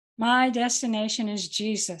My destination is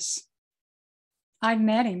Jesus. I've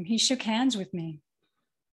met him. He shook hands with me.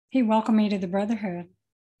 He welcomed me to the brotherhood.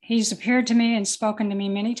 He's appeared to me and spoken to me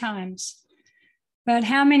many times. But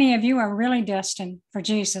how many of you are really destined for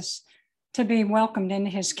Jesus to be welcomed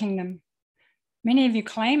into his kingdom? Many of you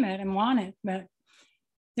claim it and want it, but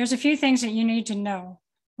there's a few things that you need to know.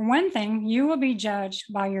 For one thing, you will be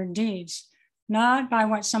judged by your deeds, not by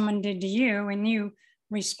what someone did to you and you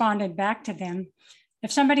responded back to them.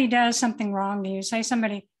 If somebody does something wrong to you, say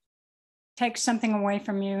somebody takes something away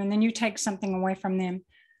from you and then you take something away from them.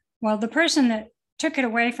 Well, the person that took it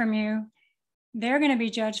away from you, they're going to be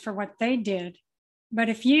judged for what they did. But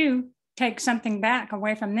if you take something back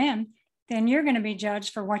away from them, then you're going to be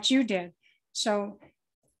judged for what you did. So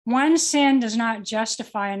one sin does not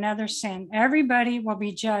justify another sin. Everybody will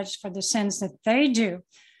be judged for the sins that they do,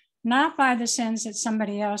 not by the sins that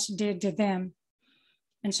somebody else did to them.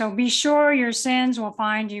 And so be sure your sins will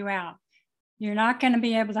find you out. You're not going to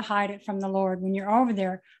be able to hide it from the Lord. When you're over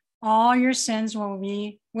there, all your sins will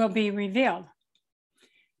be revealed.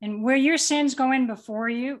 And will your sins go in before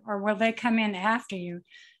you or will they come in after you?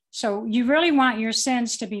 So you really want your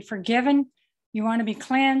sins to be forgiven. You want to be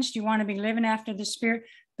cleansed. You want to be living after the Spirit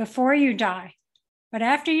before you die. But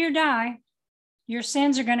after you die, your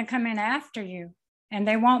sins are going to come in after you and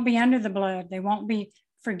they won't be under the blood. They won't be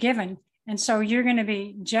forgiven. And so you're going to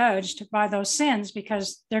be judged by those sins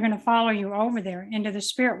because they're going to follow you over there into the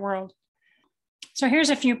spirit world. So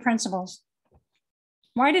here's a few principles.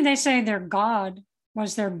 Why did they say their God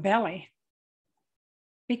was their belly?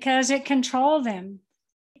 Because it controlled them.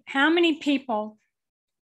 How many people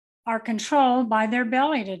are controlled by their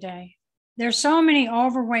belly today? There's so many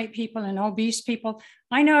overweight people and obese people.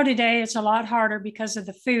 I know today it's a lot harder because of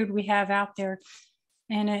the food we have out there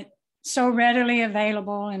and it's so readily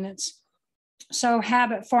available and it's so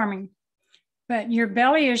habit forming. But your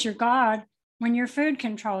belly is your God when your food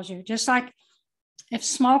controls you. Just like if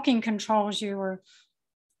smoking controls you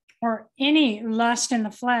or any lust in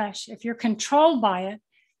the flesh, if you're controlled by it,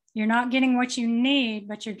 you're not getting what you need,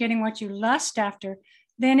 but you're getting what you lust after,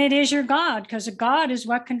 then it is your God, because God is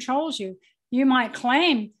what controls you. You might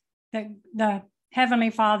claim that the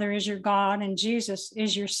Heavenly Father is your God and Jesus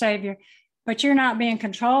is your Savior, but you're not being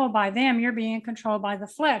controlled by them. You're being controlled by the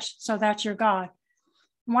flesh. So that's your God.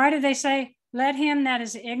 Why do they say, let him that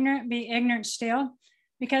is ignorant be ignorant still?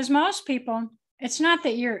 Because most people, it's not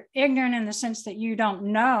that you're ignorant in the sense that you don't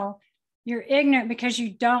know. You're ignorant because you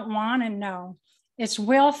don't want to know. It's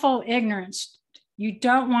willful ignorance. You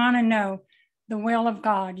don't want to know the will of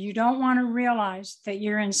God. You don't want to realize that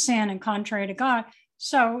you're in sin and contrary to God.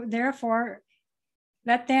 So therefore,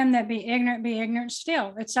 let them that be ignorant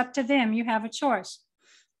still. It's up to them. You have a choice.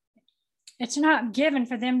 It's not given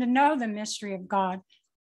for them to know the mystery of God.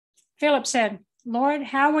 Philip said, Lord,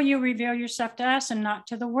 how will you reveal yourself to us and not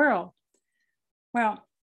to the world? Well,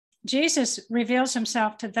 Jesus reveals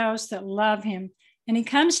himself to those that love him, and he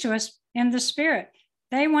comes to us in the Spirit.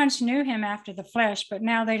 They once knew him after the flesh, but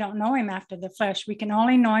now they don't know him after the flesh. We can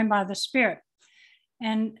only know him by the Spirit.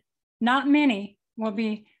 And not many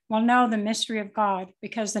will know the mystery of God,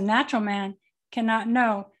 because the natural man cannot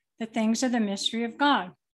know the things of the mystery of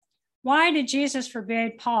God. Why did Jesus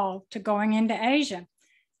forbid Paul to going into Asia?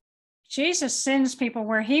 Jesus sends people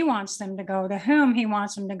where he wants them to go, to whom he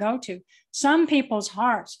wants them to go to. Some people's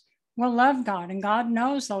hearts will love God, and God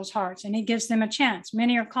knows those hearts, and he gives them a chance.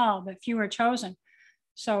 Many are called, but few are chosen.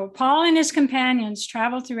 So Paul and his companions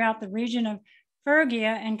traveled throughout the region of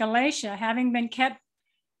Phrygia and Galatia, having been kept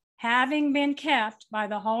by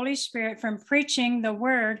the Holy Spirit from preaching the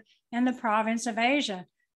word in the province of Asia.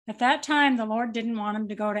 At that time, the Lord didn't want them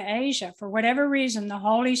to go to Asia. For whatever reason, the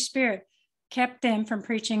Holy Spirit kept them from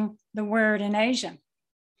preaching the word in Asia.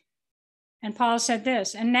 And Paul said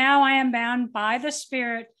this, and now I am bound by the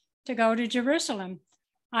Spirit to go to Jerusalem.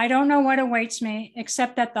 I don't know what awaits me,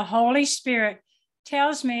 except that the Holy Spirit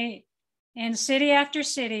tells me in city after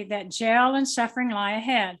city that jail and suffering lie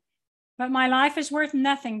ahead. But my life is worth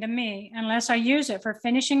nothing to me unless I use it for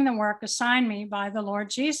finishing the work assigned me by the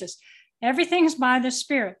Lord Jesus. Everything's by the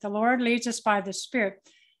Spirit. The Lord leads us by the Spirit,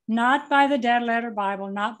 not by the dead letter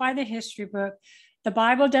Bible, not by the history book. The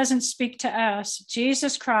Bible doesn't speak to us.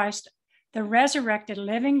 Jesus Christ, the resurrected,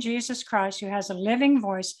 living Jesus Christ, who has a living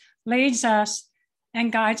voice, leads us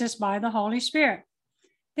and guides us by the Holy Spirit.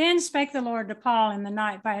 Then spake the Lord to Paul in the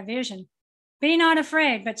night by a vision. Be not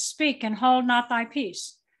afraid, but speak and hold not thy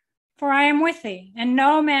peace. For I am with thee, and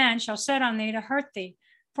no man shall set on thee to hurt thee,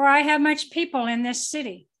 for I have much people in this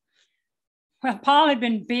city. Well, Paul had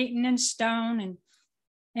been beaten and stoned and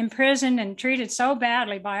imprisoned and treated so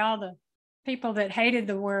badly by all the people that hated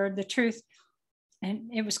the word, the truth.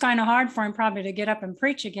 And it was kind of hard for him probably to get up and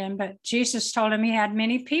preach again, but Jesus told him he had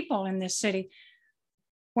many people in this city.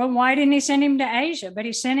 Well, why didn't he send him to Asia? But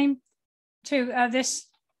he sent him to this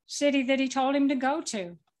city that he told him to go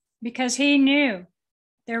to, because he knew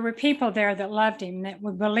there were people there that loved him, that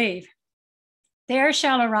would believe. There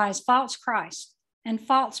shall arise false Christs and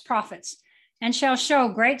false prophets, and shall show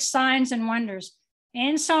great signs and wonders,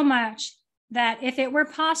 insomuch that if it were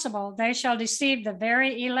possible, they shall deceive the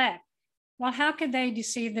very elect. Well, how could they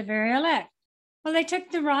deceive the very elect? Well, they took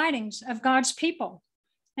the writings of God's people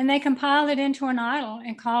and they compiled it into an idol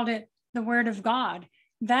and called it the Word of God.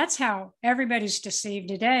 That's how everybody's deceived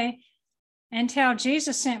today, until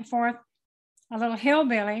Jesus sent forth a little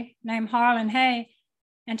hillbilly named Harlan Hay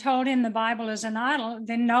and told him the Bible is an idol.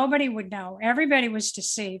 Then nobody would know. Everybody was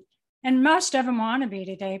deceived. And most of them want to be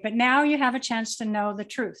today. But now you have a chance to know the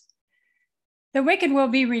truth. The wicked will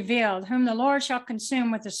be revealed, whom the Lord shall consume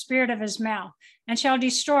with the spirit of his mouth, and shall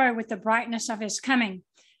destroy with the brightness of his coming.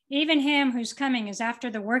 Even him whose coming is after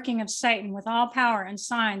the working of Satan, with all power and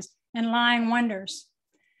signs and lying wonders,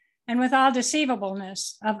 and with all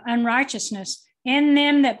deceivableness of unrighteousness in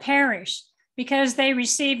them that perish, because they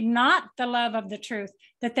received not the love of the truth,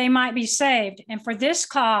 that they might be saved. And for this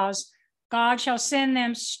cause, God shall send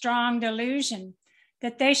them strong delusion,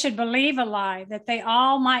 that they should believe a lie, that they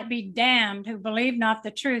all might be damned who believed not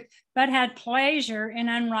the truth, but had pleasure in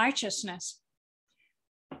unrighteousness.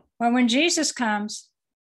 Well, when Jesus comes,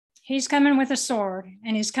 he's coming with a sword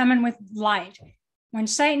and he's coming with light. When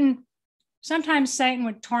sometimes Satan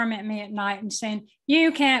would torment me at night and saying,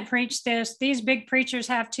 you can't preach this. These big preachers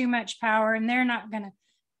have too much power and they're not going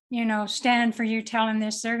to, stand for you telling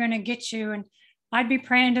this. They're going to get you. And I'd be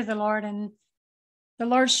praying to the Lord, and the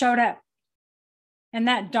Lord showed up. And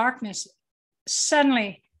that darkness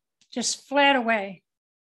suddenly just fled away.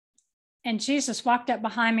 And Jesus walked up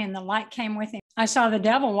behind me and the light came with him. I saw the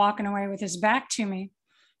devil walking away with his back to me,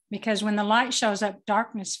 because when the light shows up,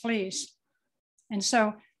 darkness flees. And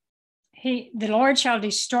so the Lord shall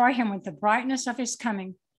destroy him with the brightness of his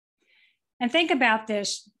coming. And think about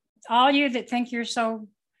this. All you that think you're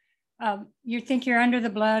you think you're under the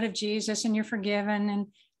blood of Jesus and you're forgiven and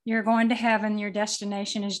you're going to heaven, your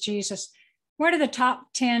destination is Jesus. What are the top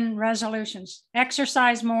 10 resolutions?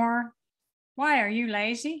 Exercise more. Why? Are you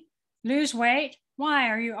lazy? Lose weight. Why?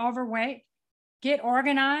 Are you overweight? Get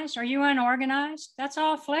organized. Are you unorganized? That's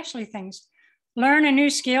all fleshly things. Learn a new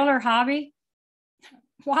skill or hobby.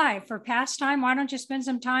 Why? For pastime? Why don't you spend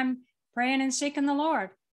some time praying and seeking the Lord?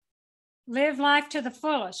 Live life to the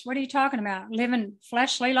fullest. What are you talking about? Living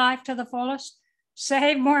fleshly life to the fullest?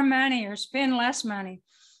 Save more money or spend less money.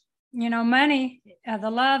 Money, the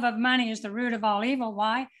love of money is the root of all evil.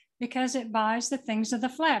 Why? Because it buys the things of the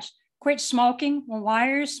flesh. Quit smoking. Well, why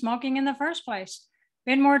are you smoking in the first place?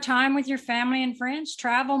 Spend more time with your family and friends.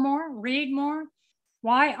 Travel more. Read more.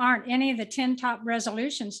 Why aren't any of the 10 top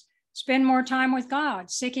resolutions? Spend more time with God,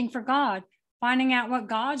 seeking for God, finding out what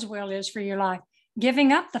God's will is for your life,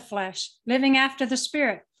 giving up the flesh, living after the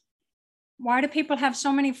Spirit. Why do people have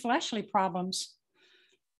so many fleshly problems?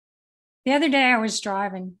 The other day I was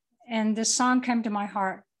driving, and this song came to my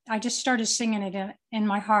heart. I just started singing it in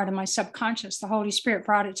my heart, in my subconscious. The Holy Spirit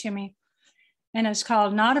brought it to me. And it's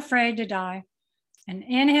called Not Afraid to Die. And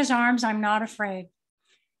in his arms, I'm not afraid.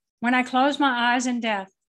 When I close my eyes in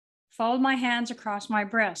death, fold my hands across my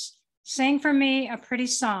breast, sing for me a pretty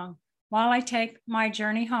song while I take my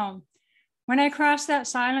journey home. When I cross that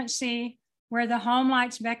silent sea where the home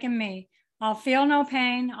lights beckon me, I'll feel no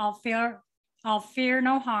pain, I'll fear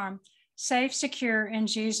no harm, safe, secure in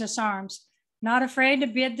Jesus' arms. Not afraid to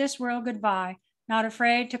bid this world goodbye, not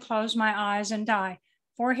afraid to close my eyes and die.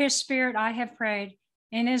 For his Spirit I have prayed,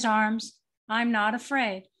 in his arms I'm not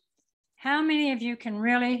afraid. How many of you can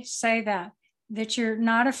really say that you're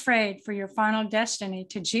not afraid for your final destiny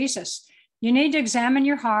to Jesus? You need to examine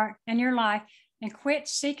your heart and your life and quit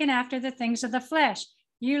seeking after the things of the flesh.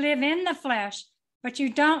 You live in the flesh, but you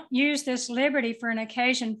don't use this liberty for an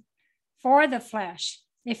occasion for the flesh.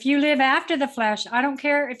 If you live after the flesh, I don't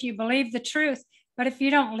care if you believe the truth, but if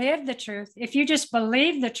you don't live the truth, if you just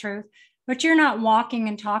believe the truth, but you're not walking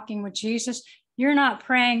and talking with Jesus, you're not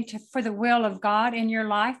praying for the will of God in your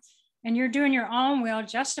life, and you're doing your own will,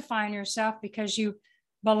 justifying yourself because you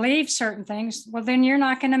believe certain things, well, then you're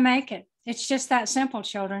not going to make it. It's just that simple,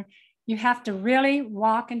 children. You have to really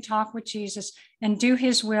walk and talk with Jesus and do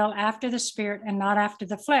his will after the Spirit and not after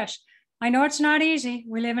the flesh. I know it's not easy.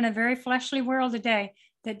 We live in a very fleshly world today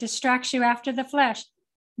that distracts you after the flesh,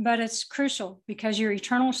 but it's crucial because your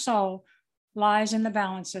eternal soul lies in the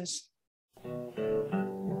balances.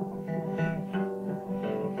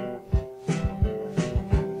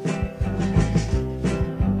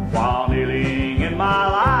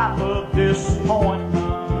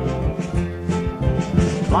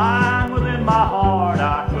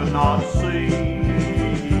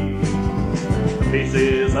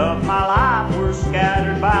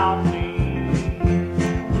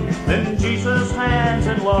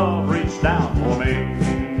 me.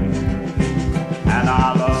 And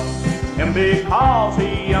I love him because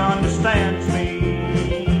he understands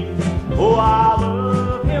me. Oh, I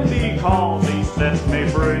love him because he sets me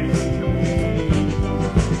free.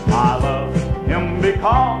 I love him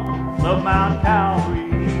because of Mount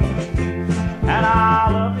Calvary. And I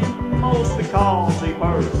love him most because he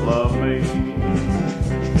first loved me.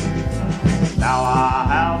 Now I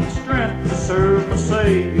have the strength to serve the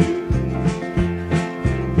Savior.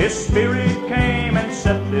 His Spirit came and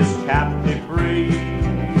set this captive free.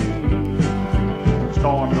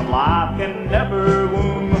 Storms of life can never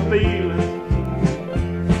wound my feeling.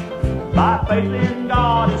 By faith in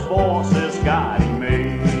God, his voice is guiding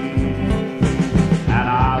me. And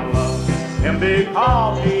I love him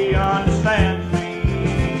because he understands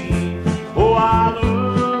me. Oh, I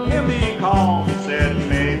love him because he set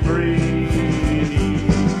me free.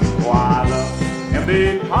 Oh, I love him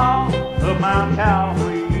because of Mount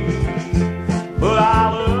Calvary. But I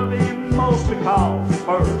love him most because he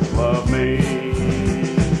first loved me.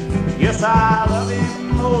 Yes, I love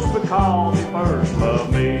him most because he first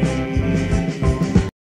loved me.